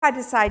I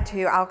decide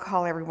to, I'll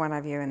call every one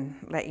of you and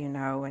let you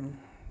know. And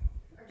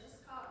Or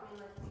just call me,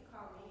 like you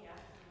call me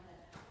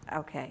after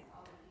okay.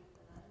 all the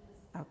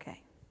people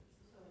Okay.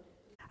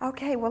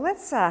 Okay, well,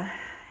 let's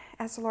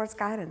ask the Lord's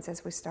guidance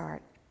as we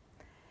start.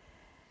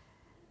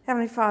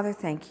 Heavenly Father,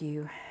 thank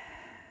you.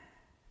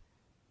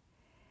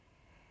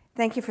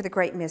 Thank you for the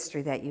great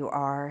mystery that you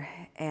are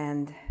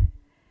and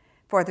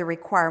for the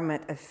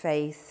requirement of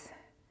faith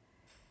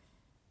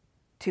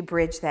to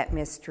bridge that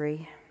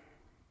mystery.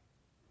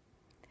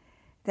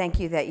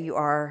 Thank you that you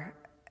are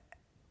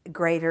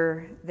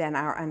greater than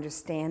our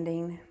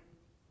understanding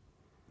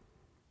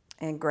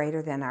and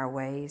greater than our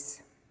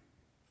ways.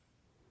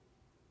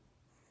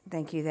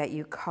 Thank you that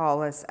you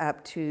call us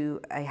up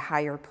to a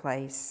higher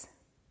place,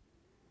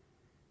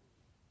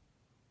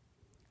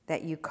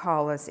 that you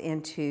call us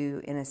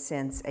into, in a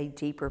sense, a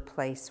deeper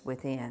place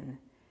within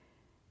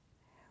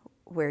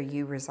where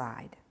you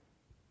reside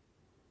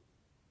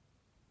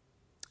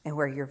and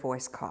where your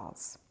voice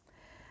calls.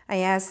 I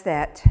ask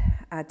that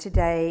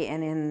today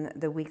and in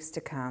the weeks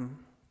to come,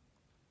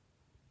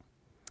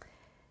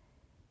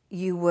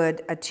 you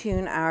would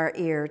attune our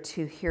ear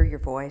to hear your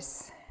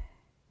voice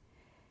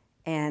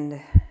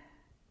and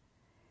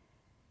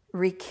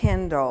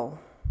rekindle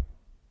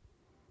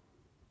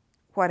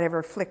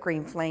whatever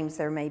flickering flames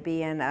there may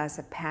be in us,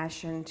 a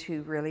passion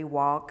to really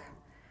walk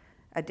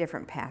a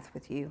different path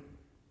with you,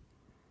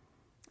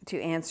 to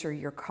answer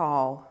your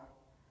call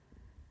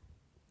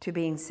to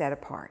being set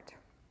apart.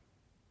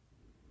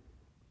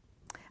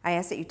 I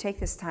ask that you take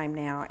this time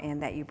now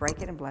and that you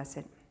break it and bless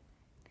it,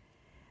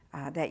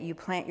 that you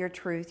plant your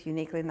truth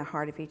uniquely in the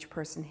heart of each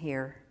person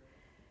here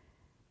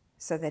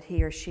so that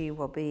he or she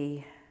will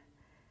be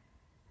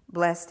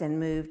blessed and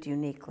moved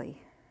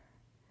uniquely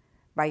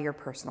by your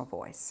personal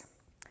voice.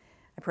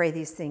 I pray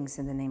these things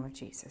in the name of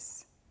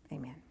Jesus.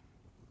 Amen.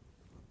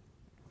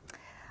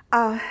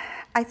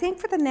 I think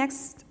for the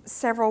next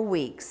several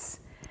weeks,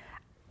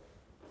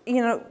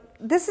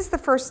 this is the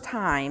first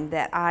time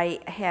that I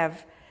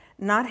have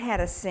not had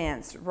a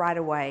sense right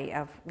away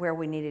of where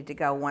we needed to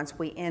go once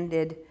we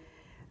ended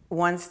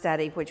one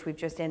study, which we've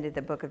just ended,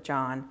 the book of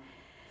John.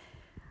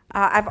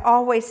 I've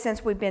always,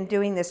 since we've been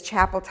doing this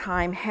chapel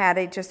time,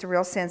 had just a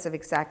real sense of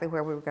exactly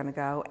where we were going to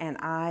go, and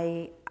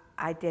I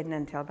didn't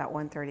until about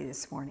 1:30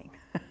 this morning.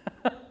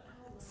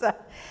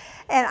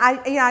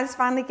 I just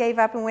finally gave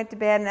up and went to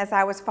bed, and as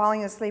I was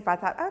falling asleep, I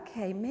thought,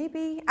 okay,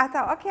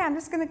 I'm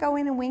just going to go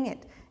in and wing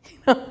it.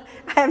 I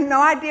have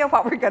no idea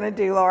what we're going to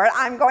do, Lord.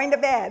 I'm going to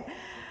bed.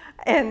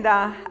 And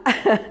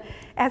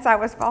as I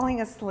was falling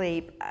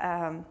asleep,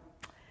 I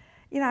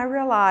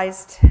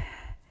realized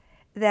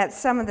that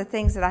some of the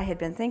things that I had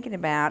been thinking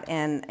about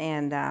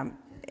and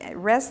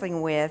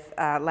wrestling with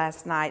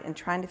last night and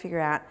trying to figure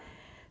out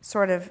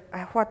sort of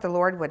what the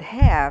Lord would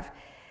have,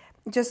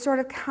 just sort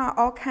of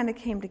all kind of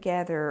came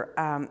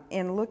together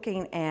in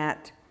looking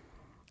at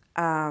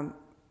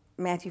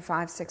Matthew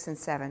 5, 6, and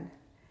 7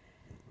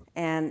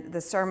 and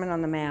the Sermon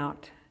on the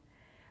Mount.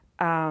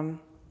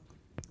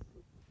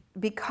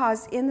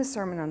 Because in the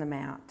Sermon on the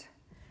Mount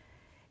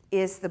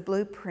is the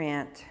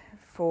blueprint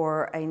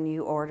for a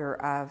new order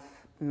of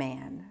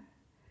man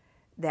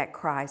that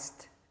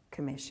Christ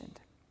commissioned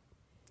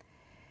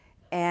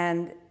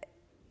and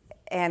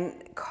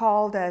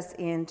called us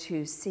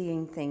into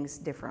seeing things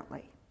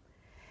differently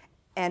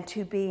and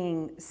to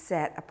being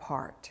set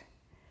apart.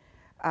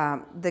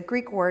 The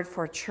Greek word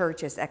for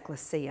church is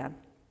ekklesia,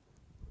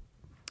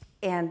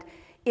 and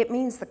it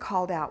means the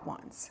called out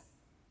ones.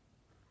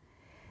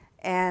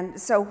 And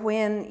so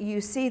when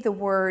you see the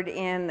word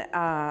in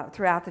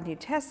throughout the New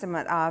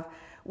Testament of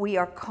we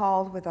are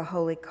called with a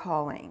holy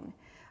calling,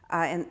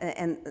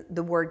 and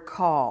the word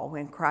call,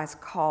 when Christ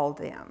called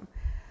them,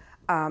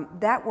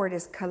 that word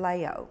is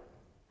kaleo,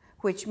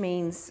 which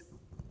means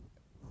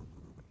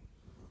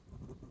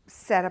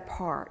set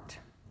apart,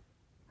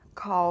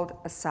 called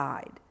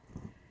aside.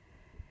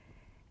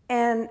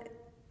 And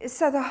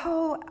so the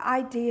whole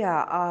idea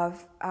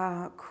of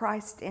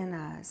Christ in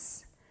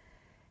us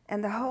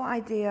and the whole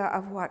idea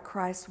of what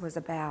Christ was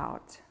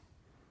about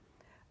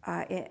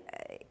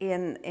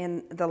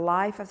in the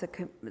life of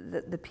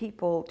the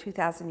people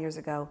 2,000 years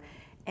ago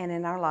and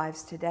in our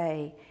lives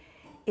today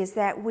is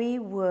that we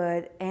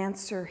would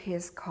answer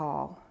his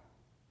call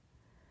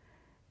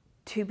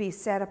to be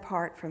set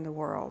apart from the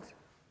world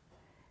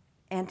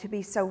and to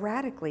be so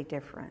radically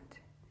different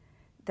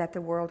that the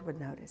world would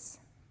notice.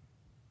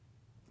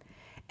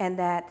 And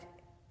that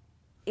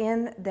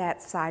in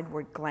that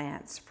sideward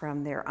glance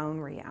from their own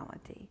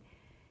reality,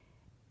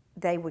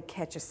 they would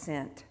catch a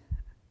scent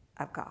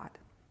of God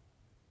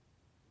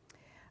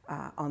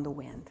on the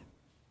wind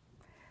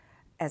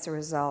as a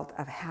result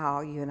of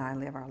how you and I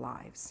live our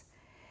lives.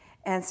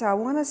 And so I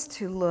want us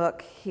to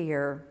look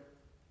here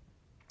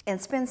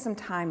and spend some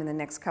time in the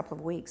next couple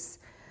of weeks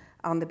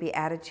on the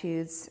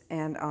Beatitudes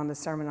and on the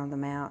Sermon on the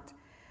Mount.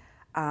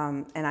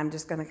 And I'm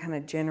just going to kind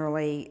of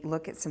generally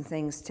look at some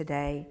things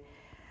today.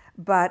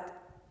 But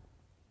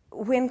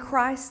when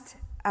Christ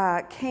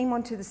came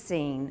onto the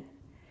scene,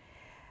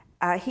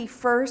 he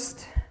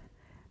first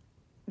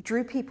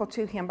drew people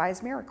to him by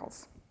his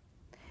miracles.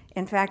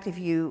 In fact, if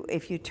you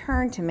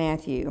turn to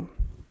Matthew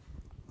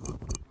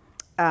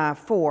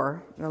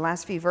 4, the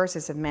last few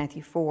verses of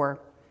Matthew 4,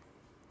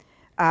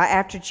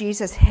 after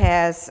Jesus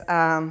has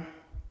come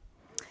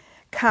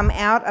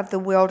out of the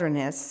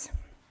wilderness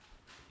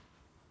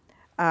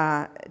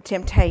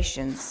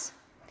temptations,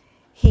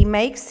 he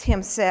makes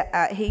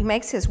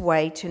his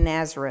way to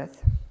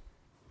Nazareth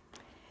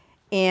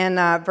in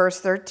verse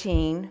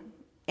 13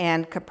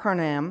 and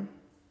Capernaum.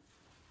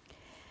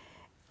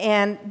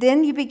 And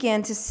then you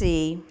begin to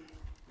see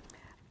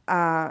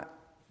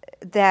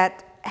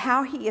that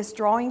how he is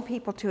drawing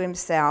people to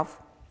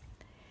himself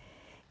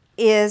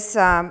is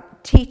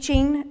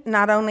teaching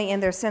not only in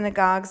their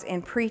synagogues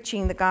and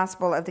preaching the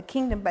gospel of the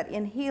kingdom, but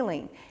in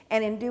healing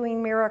and in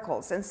doing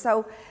miracles. And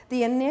so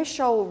the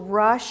initial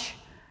rush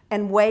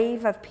and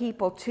wave of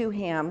people to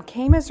him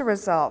came as a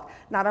result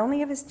not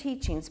only of his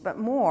teachings, but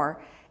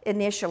more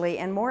initially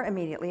and more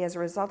immediately as a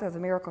result of the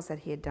miracles that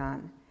he had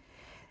done.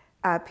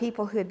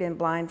 People who had been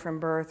blind from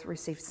birth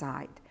received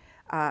sight.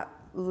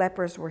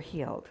 Lepers were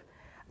healed.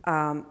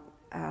 The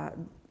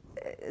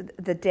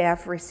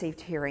deaf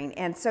received hearing.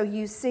 And so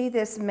you see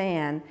this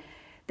man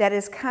that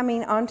is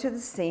coming onto the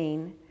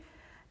scene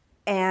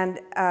and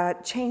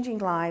changing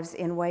lives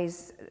in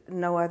ways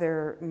no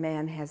other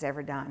man has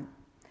ever done.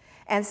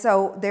 And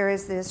so there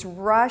is this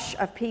rush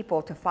of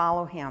people to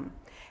follow him.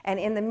 And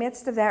in the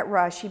midst of that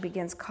rush, he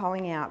begins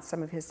calling out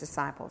some of his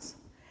disciples.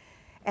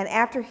 And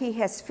after he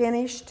has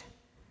finished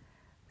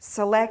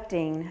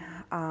selecting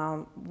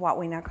what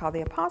we now call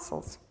the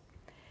apostles,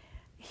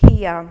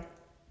 he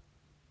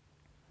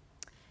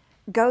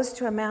goes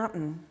to a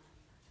mountain,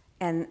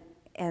 and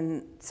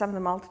some of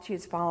the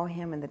multitudes follow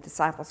him, and the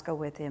disciples go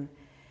with him,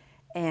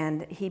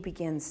 and he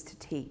begins to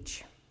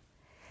teach.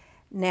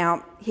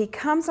 Now, he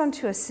comes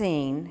onto a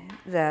scene,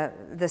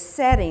 the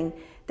setting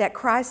that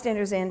Christ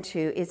enters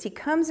into is he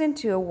comes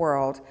into a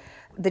world,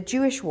 the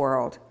Jewish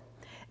world,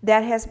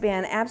 that has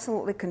been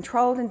absolutely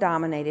controlled and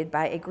dominated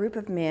by a group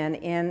of men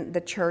in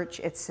the church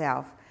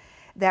itself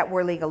that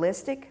were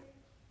legalistic,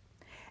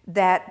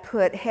 that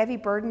put heavy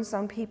burdens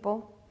on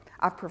people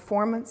of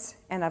performance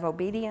and of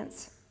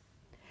obedience,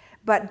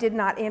 but did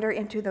not enter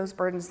into those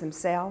burdens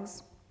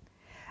themselves.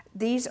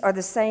 These are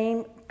the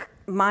same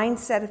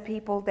mindset of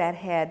people that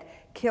had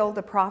killed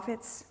the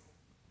prophets,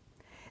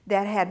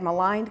 that had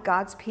maligned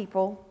God's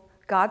people,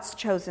 God's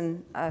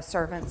chosen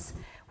servants,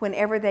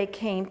 whenever they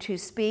came to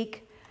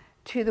speak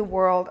to the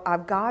world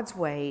of God's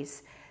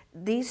ways.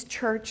 These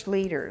church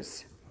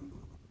leaders,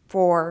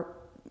 for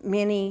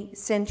many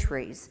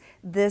centuries,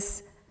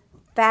 this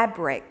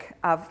fabric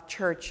of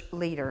church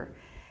leader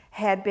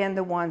had been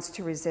the ones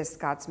to resist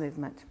God's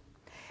movement.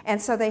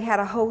 And so they had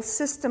a whole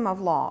system of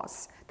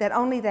laws that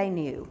only they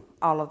knew,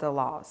 all of the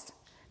laws.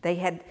 They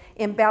had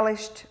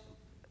embellished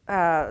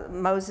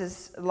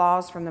Moses'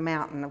 laws from the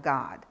mountain of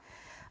God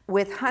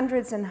with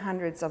hundreds and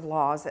hundreds of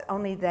laws that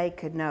only they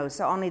could know,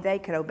 so only they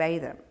could obey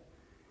them.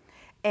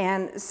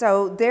 And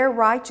so their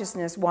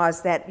righteousness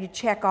was that you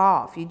check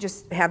off. You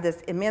just have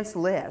this immense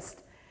list.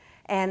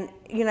 And,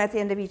 at the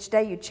end of each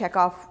day, you check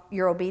off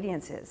your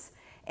obediences.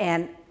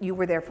 And you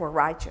were therefore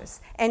righteous.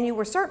 And you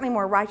were certainly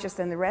more righteous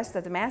than the rest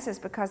of the masses,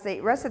 because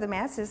the rest of the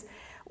masses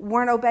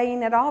weren't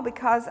obeying at all,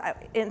 because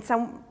in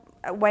some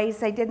ways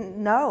they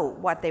didn't know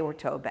what they were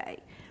to obey.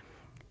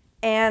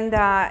 And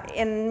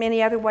in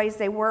many other ways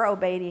they were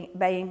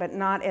obeying, but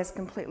not as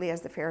completely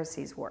as the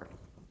Pharisees were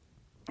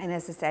and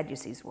as the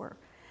Sadducees were.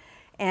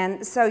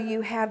 And so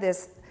you have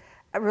this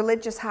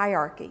religious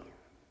hierarchy,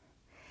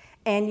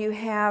 and you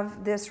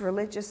have this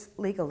religious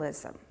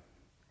legalism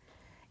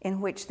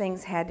in which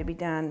things had to be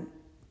done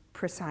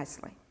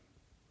precisely.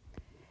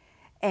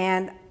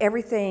 And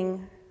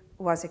everything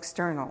was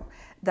external.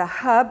 The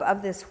hub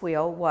of this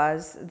wheel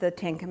was the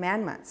Ten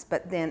Commandments,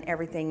 but then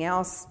everything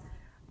else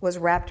was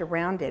wrapped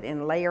around it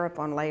in layer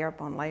upon layer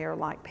upon layer,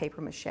 like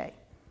paper mache.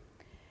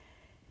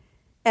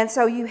 And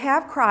so you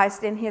have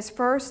Christ in his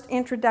first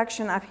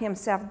introduction of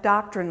himself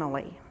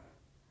doctrinally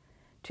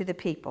to the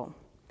people,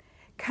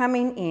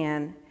 coming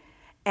in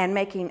and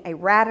making a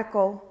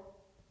radical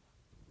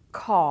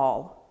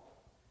call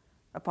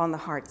upon the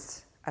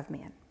hearts of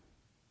men.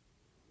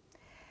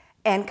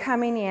 And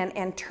coming in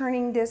and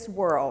turning this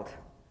world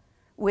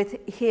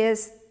with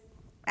his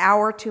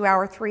hour, 2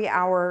 hour, 3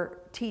 hour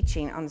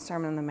teaching on the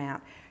Sermon on the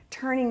Mount,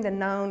 turning the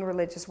known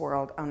religious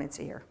world on its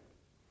ear.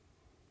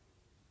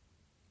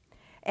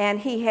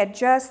 And he had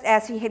just,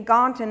 as he had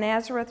gone to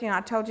Nazareth,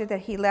 I told you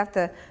that he left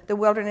the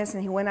wilderness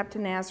and he went up to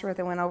Nazareth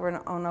and went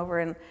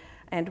over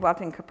and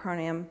dwelt in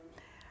Capernaum.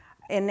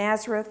 In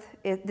Nazareth,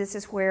 this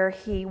is where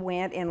he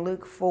went in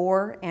Luke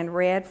 4 and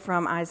read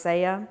from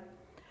Isaiah,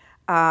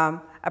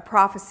 a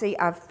prophecy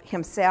of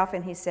himself,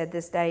 and he said,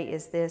 "This day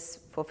is this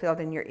fulfilled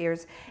in your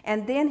ears."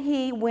 And then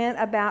he went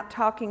about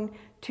talking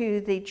to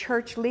the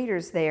church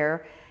leaders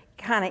there,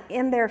 kind of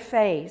in their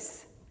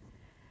face,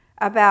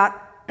 about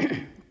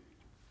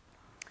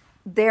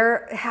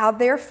how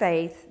their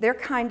faith, their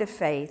kind of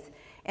faith,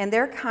 and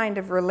their kind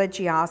of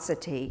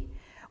religiosity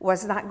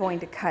was not going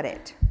to cut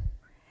it.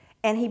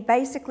 And he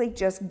basically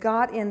just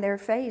got in their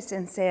face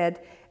and said,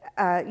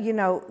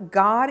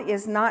 God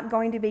is not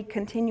going to be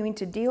continuing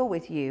to deal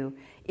with you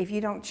if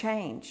you don't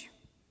change.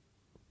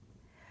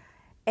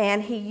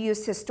 And he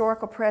used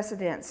historical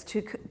precedents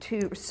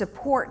to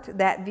support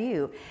that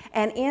view.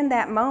 And in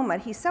that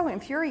moment, he so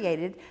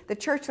infuriated the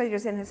church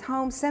leaders in his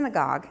home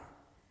synagogue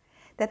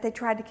that they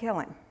tried to kill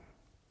him.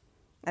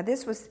 Now,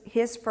 this was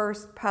his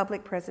first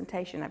public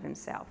presentation of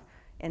himself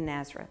in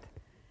Nazareth.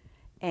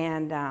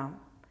 And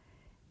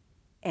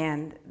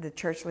the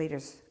church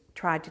leaders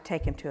tried to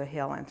take him to a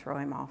hill and throw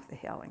him off the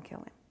hill and kill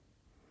him.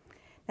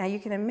 Now, you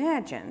can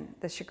imagine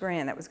the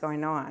chagrin that was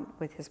going on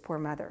with his poor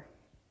mother.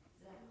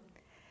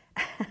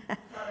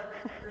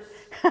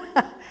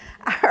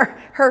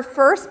 Her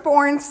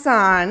firstborn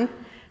son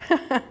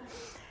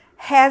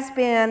has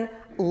been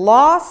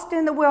lost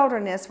in the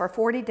wilderness for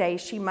 40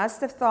 days. She must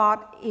have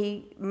thought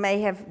he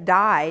may have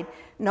died.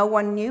 No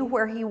one knew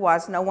where he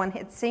was. No one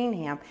had seen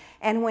him.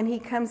 And when he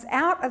comes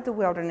out of the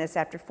wilderness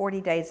after 40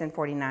 days and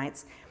 40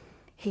 nights,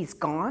 he's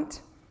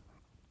gaunt,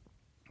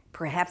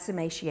 perhaps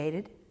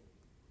emaciated,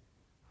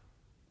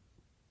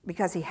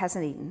 because he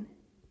hasn't eaten.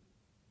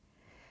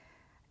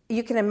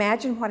 You can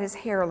imagine what his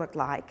hair looked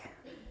like,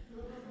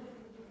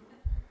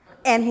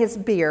 and his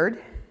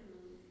beard.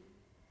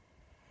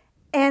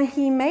 And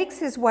he makes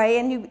his way,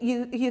 and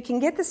you can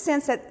get the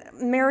sense that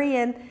Mary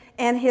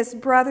and his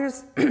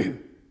brothers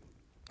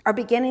are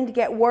beginning to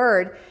get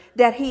word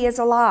that he is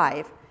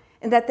alive,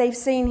 and that they've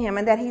seen him,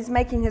 and that he's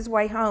making his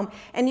way home.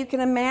 And you can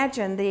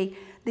imagine the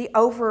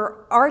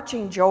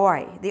overarching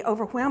joy, the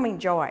overwhelming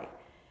joy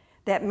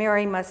that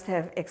Mary must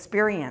have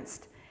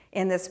experienced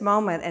in this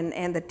moment,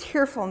 and the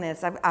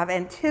tearfulness of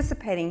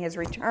anticipating his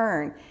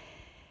return.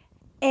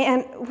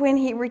 And when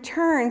he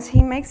returns,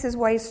 he makes his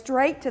way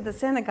straight to the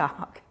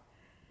synagogue.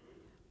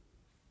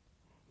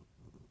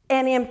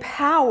 And in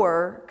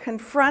power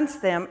confronts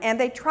them, and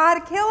they try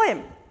to kill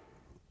him.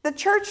 The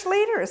church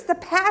leaders, the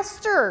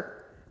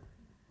pastor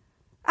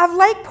of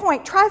Lake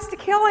Point tries to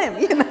kill him,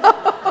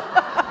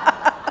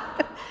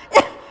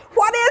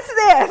 What is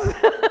this?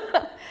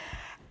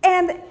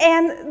 and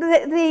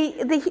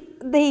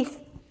the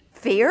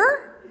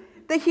fear,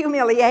 the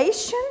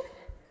humiliation,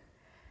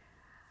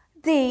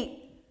 the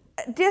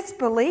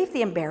disbelief,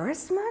 the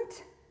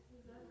embarrassment,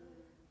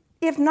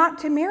 if not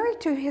to Mary,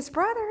 to his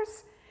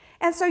brothers.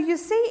 And so you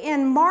see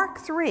in Mark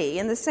 3,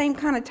 in the same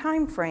kind of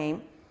time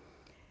frame,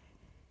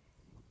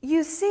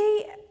 you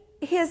see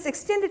his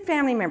extended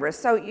family members.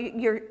 So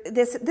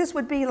this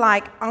would be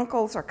like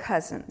uncles or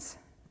cousins,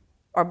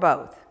 or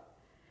both,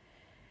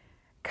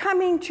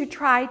 coming to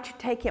try to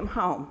take him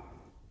home.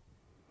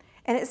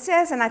 And it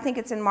says, and I think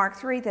it's in Mark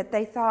 3, that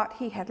they thought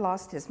he had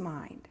lost his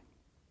mind.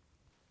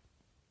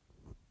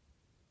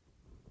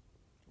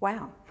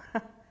 Wow.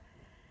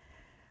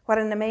 What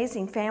an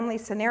amazing family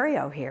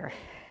scenario here.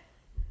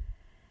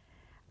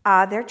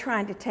 They're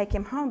trying to take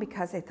him home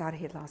because they thought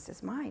he had lost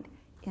his mind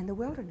in the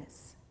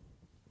wilderness.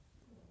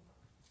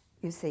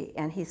 You see,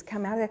 and he's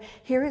come out of there.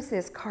 Here is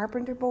this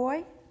carpenter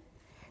boy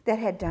that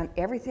had done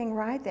everything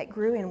right, that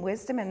grew in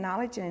wisdom and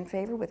knowledge and in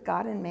favor with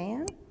God and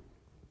man,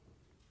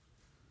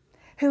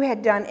 who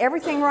had done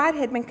everything right,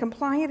 had been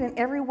compliant in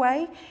every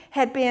way,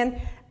 had been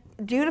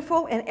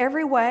dutiful in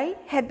every way,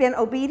 had been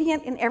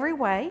obedient in every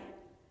way.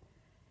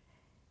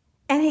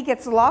 And he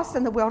gets lost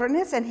in the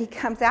wilderness, and he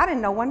comes out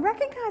and no one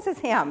recognizes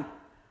him.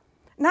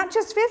 Not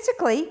just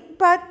physically,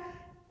 but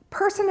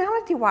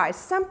personality-wise.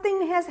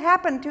 Something has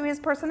happened to his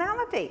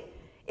personality.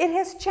 It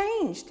has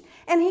changed.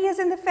 And he is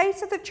in the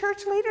face of the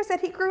church leaders that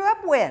he grew up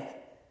with.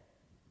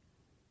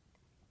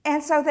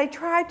 And so they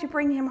tried to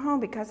bring him home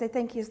because they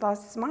think he's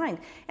lost his mind.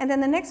 And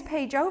then the next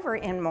page over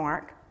in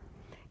Mark,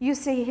 you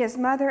see his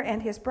mother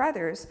and his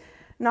brothers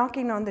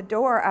knocking on the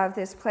door of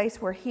this place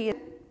where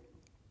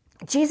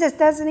Jesus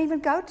doesn't even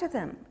go to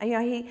them.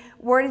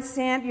 Word is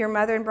sent, your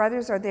mother and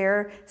brothers are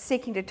there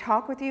seeking to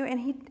talk with you,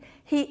 and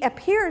he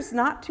appears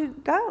not to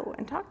go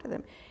and talk to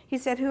them. He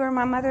said, "Who are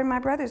my mother and my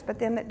brothers but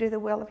them that do the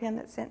will of him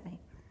that sent me?"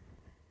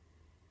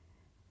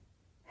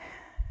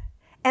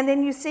 And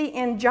then you see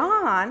in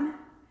John,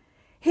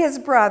 his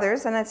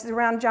brothers, and that's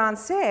around John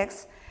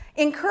 6,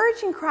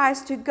 encouraging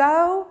Christ to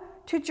go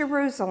to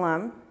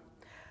Jerusalem,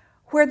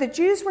 where the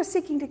Jews were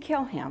seeking to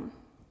kill him.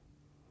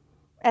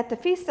 At the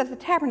Feast of the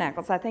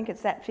Tabernacles, I think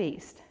it's that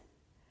feast.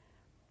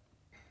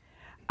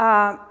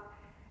 To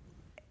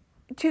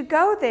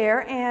go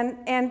there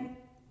and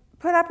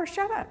put up or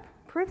shut up,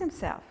 prove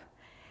himself.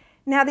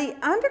 Now, the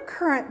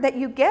undercurrent that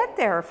you get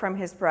there from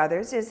his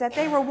brothers is that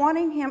they were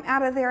wanting him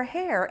out of their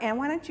hair. And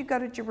why don't you go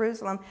to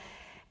Jerusalem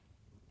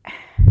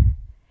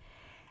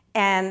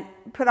and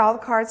put all the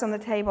cards on the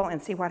table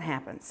and see what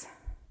happens?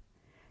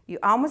 You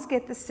almost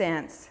get the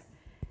sense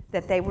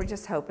that they were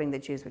just hoping the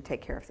Jews would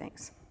take care of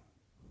things,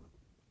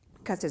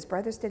 because his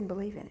brothers didn't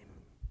believe in him.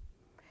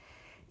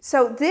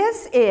 So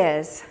this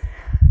is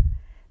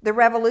the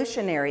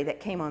revolutionary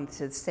that came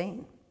onto the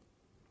scene.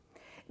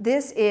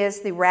 This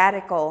is the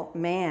radical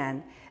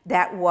man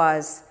that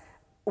was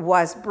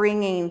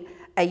bringing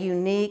a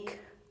unique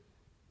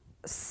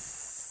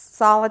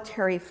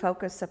solitary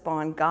focus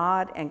upon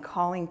God and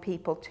calling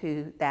people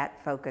to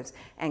that focus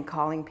and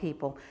calling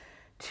people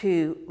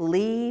to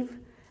leave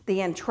the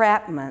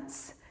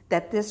entrapments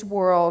that this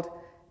world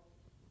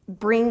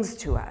brings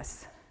to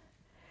us.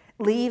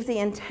 Leave the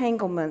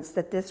entanglements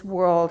that this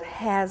world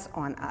has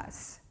on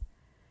us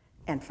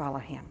and follow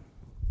him.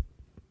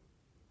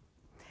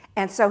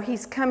 And so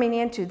he's coming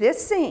into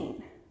this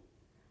scene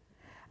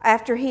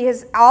after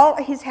he's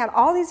had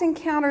all these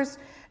encounters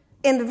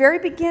in the very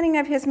beginning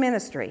of his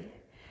ministry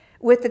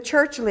with the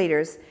church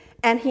leaders,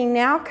 and he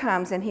now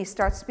comes and he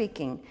starts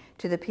speaking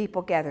to the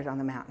people gathered on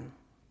the mountain.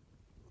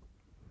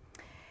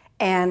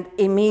 And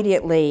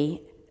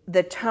immediately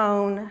the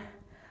tone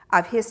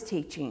of his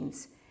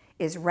teachings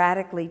is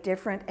radically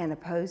different and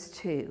opposed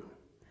to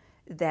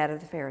that of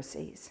the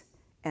Pharisees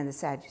and the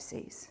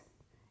Sadducees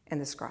and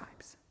the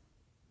scribes.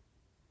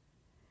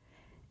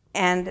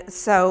 And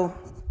so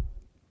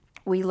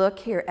we look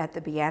here at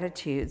the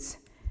Beatitudes,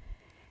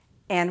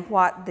 and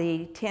what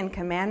the 10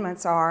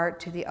 Commandments are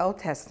to the Old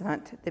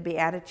Testament, the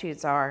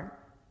Beatitudes are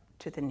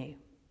to the New.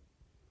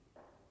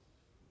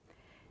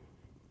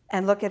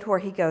 And look at where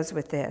he goes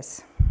with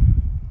this.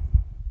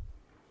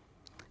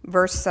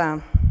 Verse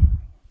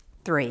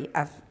 3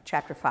 of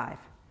chapter 5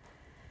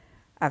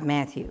 of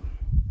Matthew.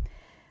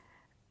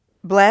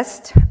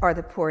 Blessed are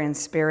the poor in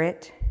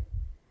spirit,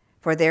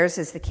 for theirs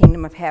is the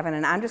kingdom of heaven.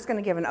 And I'm just going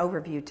to give an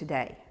overview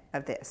today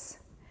of this.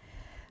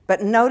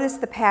 But notice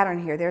the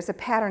pattern here. There's a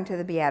pattern to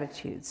the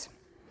Beatitudes.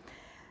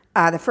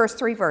 The first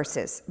 3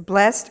 verses.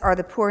 Blessed are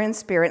the poor in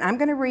spirit. I'm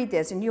going to read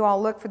this, and you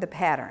all look for the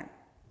pattern.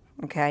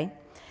 Okay?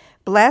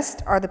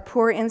 Blessed are the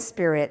poor in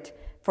spirit,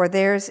 for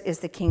theirs is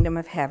the kingdom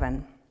of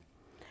heaven.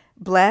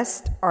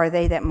 Blessed are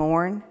they that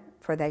mourn,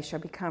 for they shall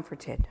be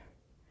comforted.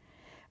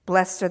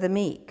 Blessed are the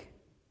meek,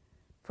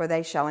 for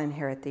they shall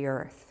inherit the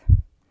earth.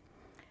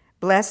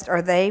 Blessed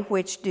are they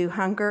which do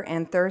hunger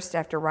and thirst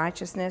after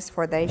righteousness,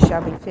 for they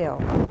shall be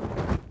filled.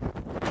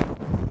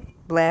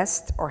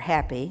 Blessed or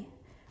happy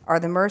are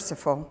the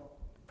merciful,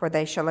 for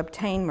they shall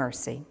obtain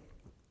mercy.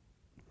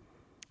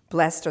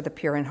 Blessed are the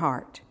pure in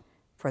heart,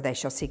 for they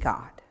shall see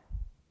God.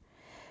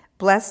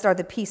 Blessed are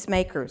the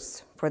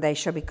peacemakers, for they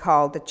shall be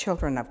called the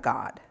children of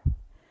God.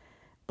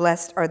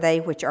 Blessed are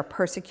they which are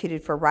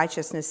persecuted for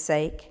righteousness'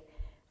 sake,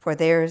 for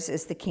theirs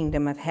is the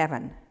kingdom of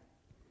heaven.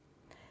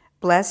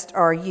 Blessed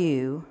are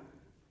you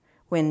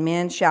when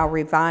men shall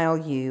revile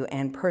you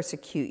and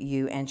persecute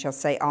you and shall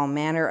say all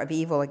manner of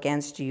evil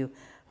against you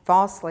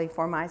falsely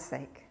for my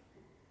sake.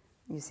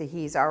 You see,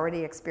 he's already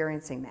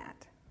experiencing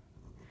that.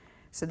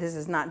 So this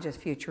is not just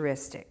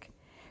futuristic.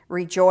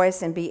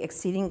 Rejoice and be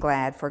exceeding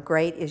glad, for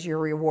great is your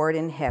reward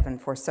in heaven,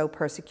 for so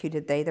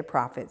persecuted they the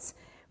prophets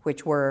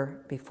which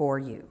were before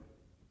you.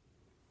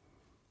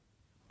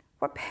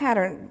 What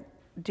pattern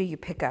do you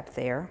pick up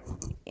there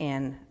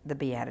in the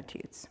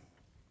Beatitudes?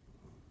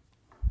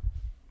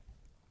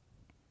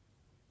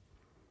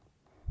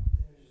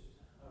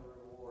 There's a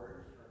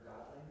reward for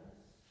godliness.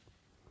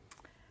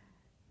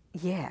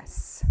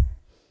 Yes.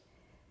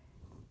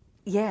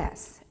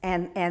 Yes.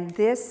 And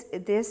this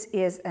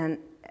is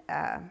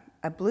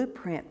a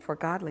blueprint for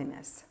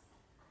godliness.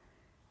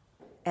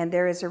 And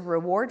there is a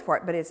reward for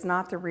it, but it's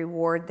not the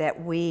reward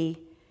that we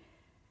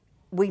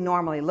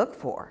normally look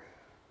for.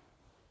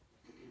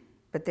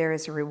 But there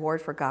is a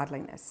reward for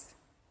godliness.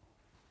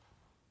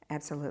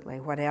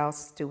 Absolutely. What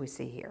else do we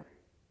see here?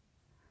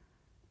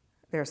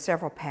 There are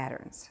several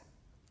patterns.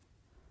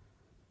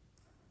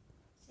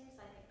 Seems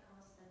like it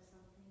costs them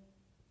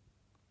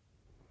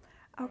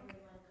something. Okay.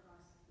 Everyone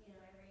costs,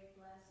 every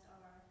blessed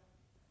or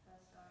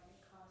it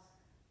costs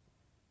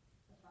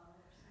the Father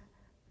something.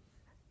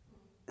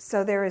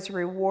 So there is a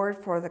reward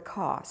for the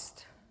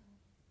cost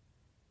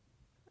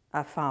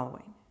of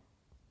following.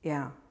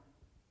 Yeah.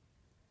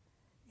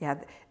 Yeah,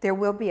 there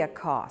will be a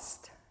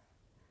cost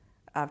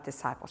of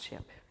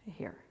discipleship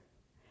here,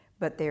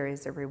 but there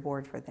is a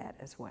reward for that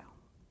as well.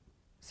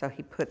 So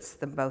he puts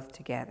them both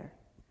together.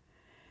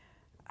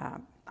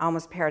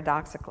 Almost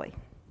paradoxically,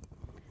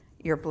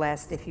 you're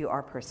blessed if you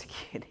are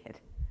persecuted.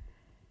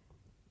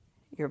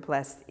 You're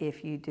blessed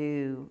if you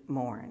do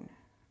mourn.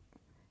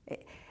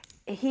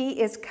 He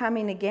is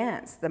coming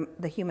against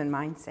the human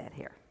mindset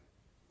here.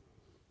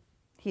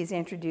 He's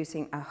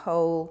introducing a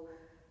whole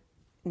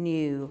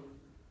new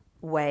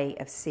way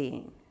of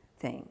seeing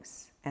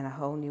things and a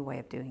whole new way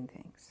of doing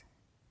things.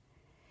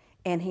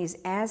 And he's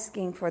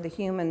asking for the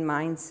human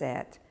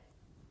mindset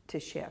to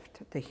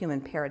shift, the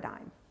human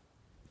paradigm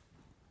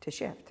to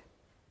shift.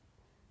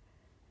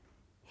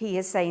 He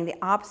is saying the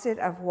opposite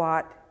of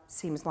what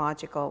seems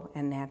logical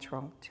and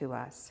natural to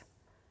us.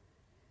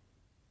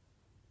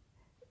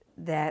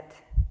 That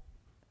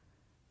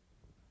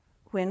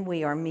when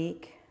we are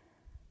meek,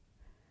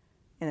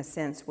 in a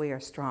sense, we are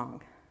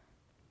strong.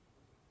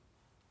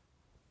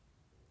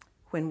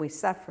 When we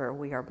suffer,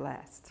 we are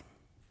blessed.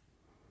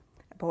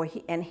 Boy,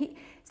 he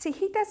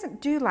doesn't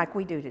do like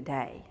we do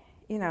today.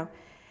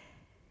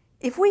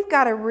 If we've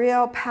got a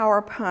real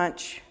power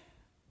punch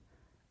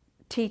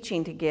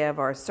teaching to give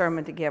or a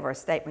sermon to give or a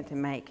statement to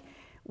make,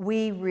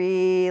 we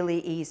really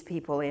ease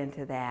people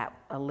into that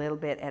a little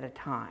bit at a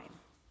time.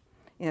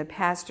 You know,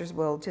 pastors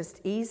will just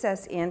ease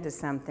us into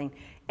something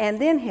and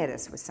then hit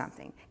us with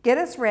something. Get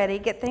us ready,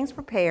 get things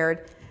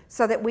prepared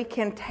so that we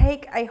can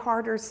take a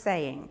harder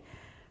saying.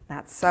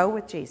 Not so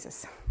with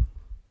Jesus.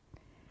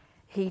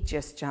 He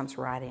just jumps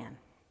right in.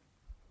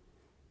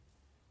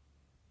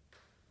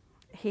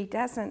 He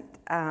doesn't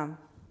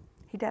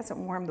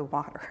warm the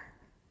water.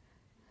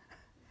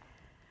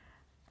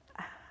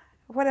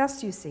 What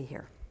else do you see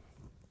here?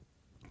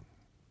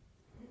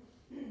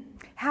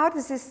 How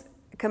does this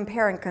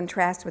compare and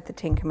contrast with the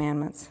Ten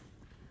Commandments?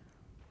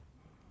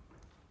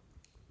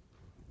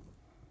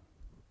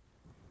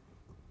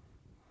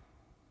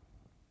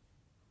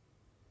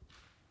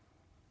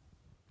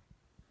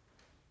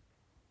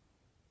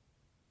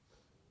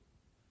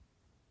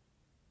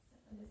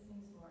 This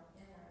seems more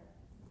inner,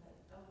 but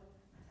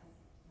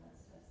that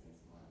stuff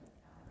seems more of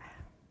a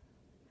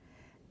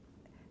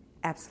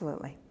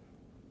Absolutely.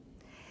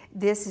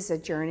 This is a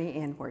journey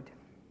inward.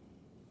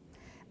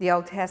 The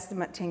Old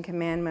Testament Ten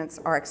Commandments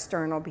are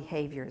external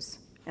behaviors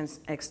and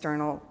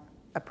external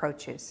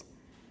approaches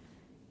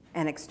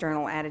and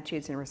external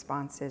attitudes and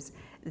responses.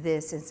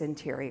 This is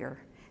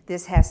interior.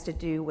 This has to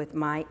do with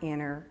my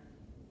inner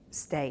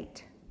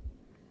state,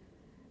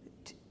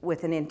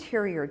 with an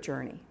interior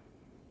journey.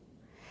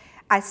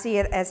 I see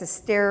it as a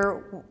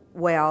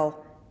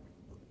stairwell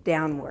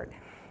downward,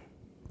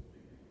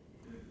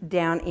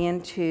 down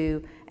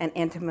into an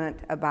intimate,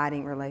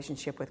 abiding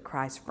relationship with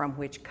Christ, from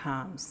which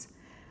comes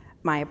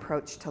my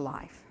approach to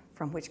life,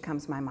 from which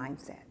comes my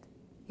mindset.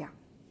 Yeah.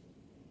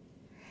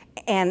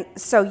 And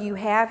so you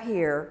have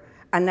here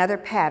another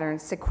pattern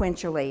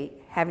sequentially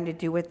having to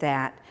do with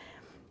that.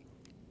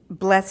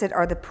 Blessed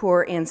are the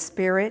poor in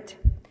spirit.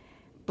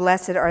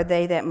 Blessed are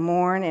they that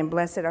mourn, and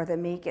blessed are the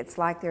meek. It's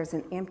like there's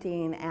an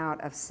emptying out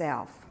of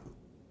self,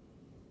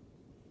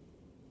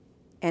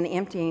 an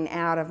emptying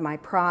out of my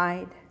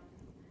pride,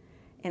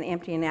 an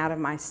emptying out of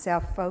my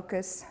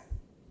self-focus.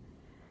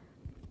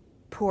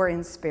 Poor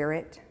in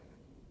spirit.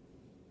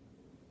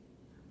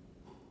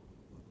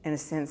 In a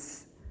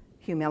sense,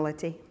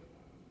 humility.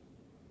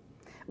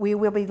 We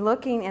will be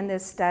looking in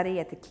this study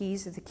at the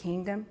keys of the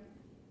kingdom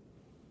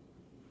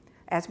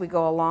as we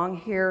go along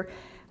here.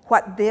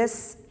 What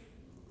this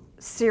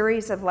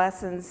series of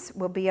lessons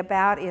will be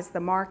about is the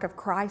mark of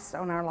Christ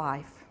on our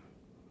life,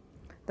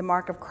 the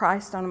mark of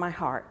Christ on my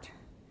heart.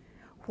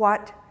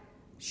 What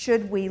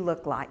should we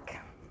look like?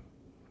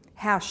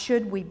 How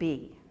should we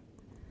be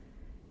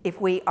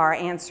if we are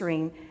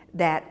answering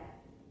that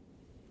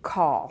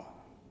call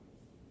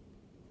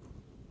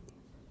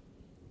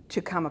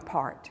to come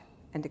apart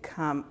and to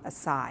come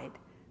aside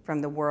from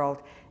the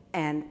world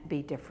and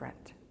be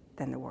different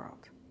than the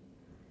world?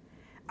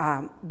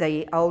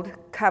 The Old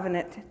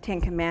Covenant Ten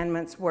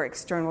Commandments were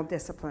external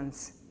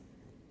disciplines,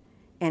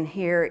 and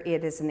here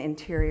it is an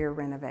interior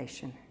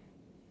renovation.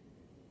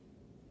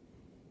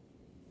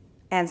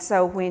 And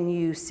so when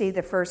you see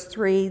the first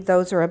three,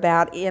 those are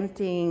about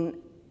emptying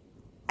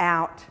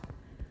out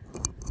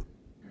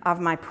of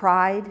my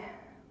pride,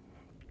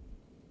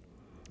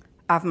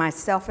 of my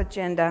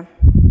self-agenda,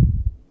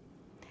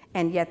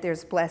 and yet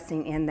there's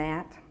blessing in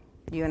that.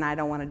 You and I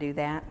don't want to do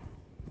that.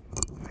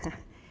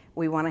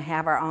 We want to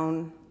have our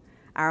own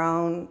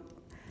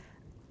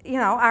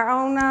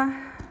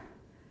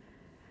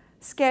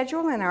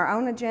schedule and our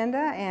own agenda.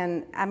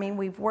 And I mean,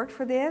 we've worked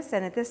for this,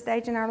 and at this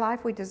stage in our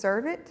life, we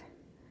deserve it.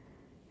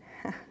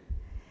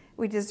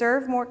 We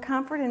deserve more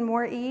comfort and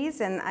more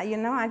ease, and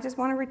I just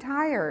want to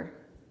retire.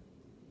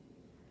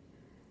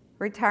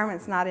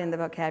 Retirement's not in the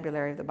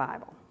vocabulary of the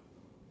Bible,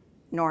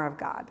 nor of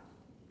God.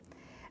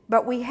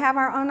 But we have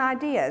our own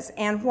ideas,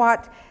 and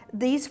what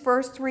these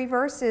first three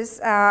verses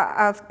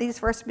of these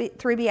first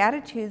three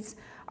Beatitudes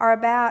are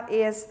about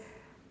is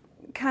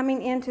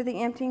coming into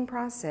the emptying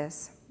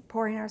process,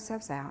 pouring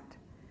ourselves out,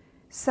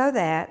 so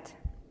that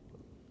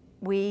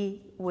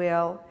we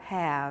will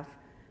have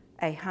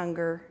a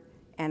hunger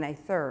and a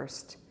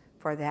thirst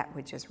for that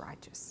which is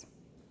righteous.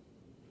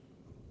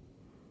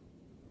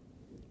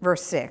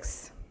 Verse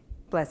 6,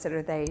 blessed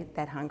are they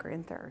that hunger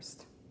and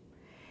thirst.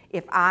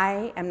 If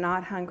I am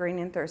not hungering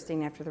and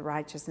thirsting after the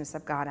righteousness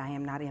of God, I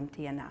am not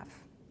empty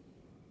enough.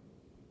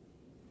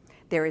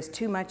 There is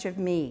too much of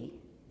me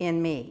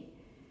in me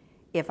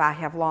if I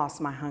have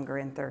lost my hunger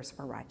and thirst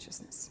for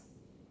righteousness.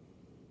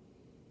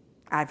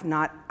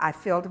 I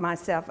filled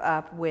myself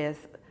up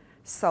with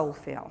soul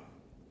fill.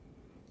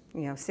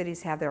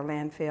 Cities have their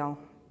landfill.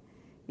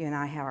 You and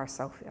I have our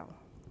soul fill.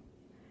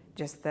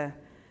 Just the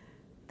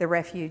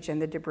refuge and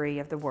the debris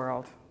of the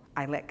world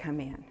I let come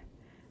in.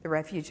 The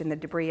refuge and the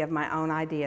debris of my own ideas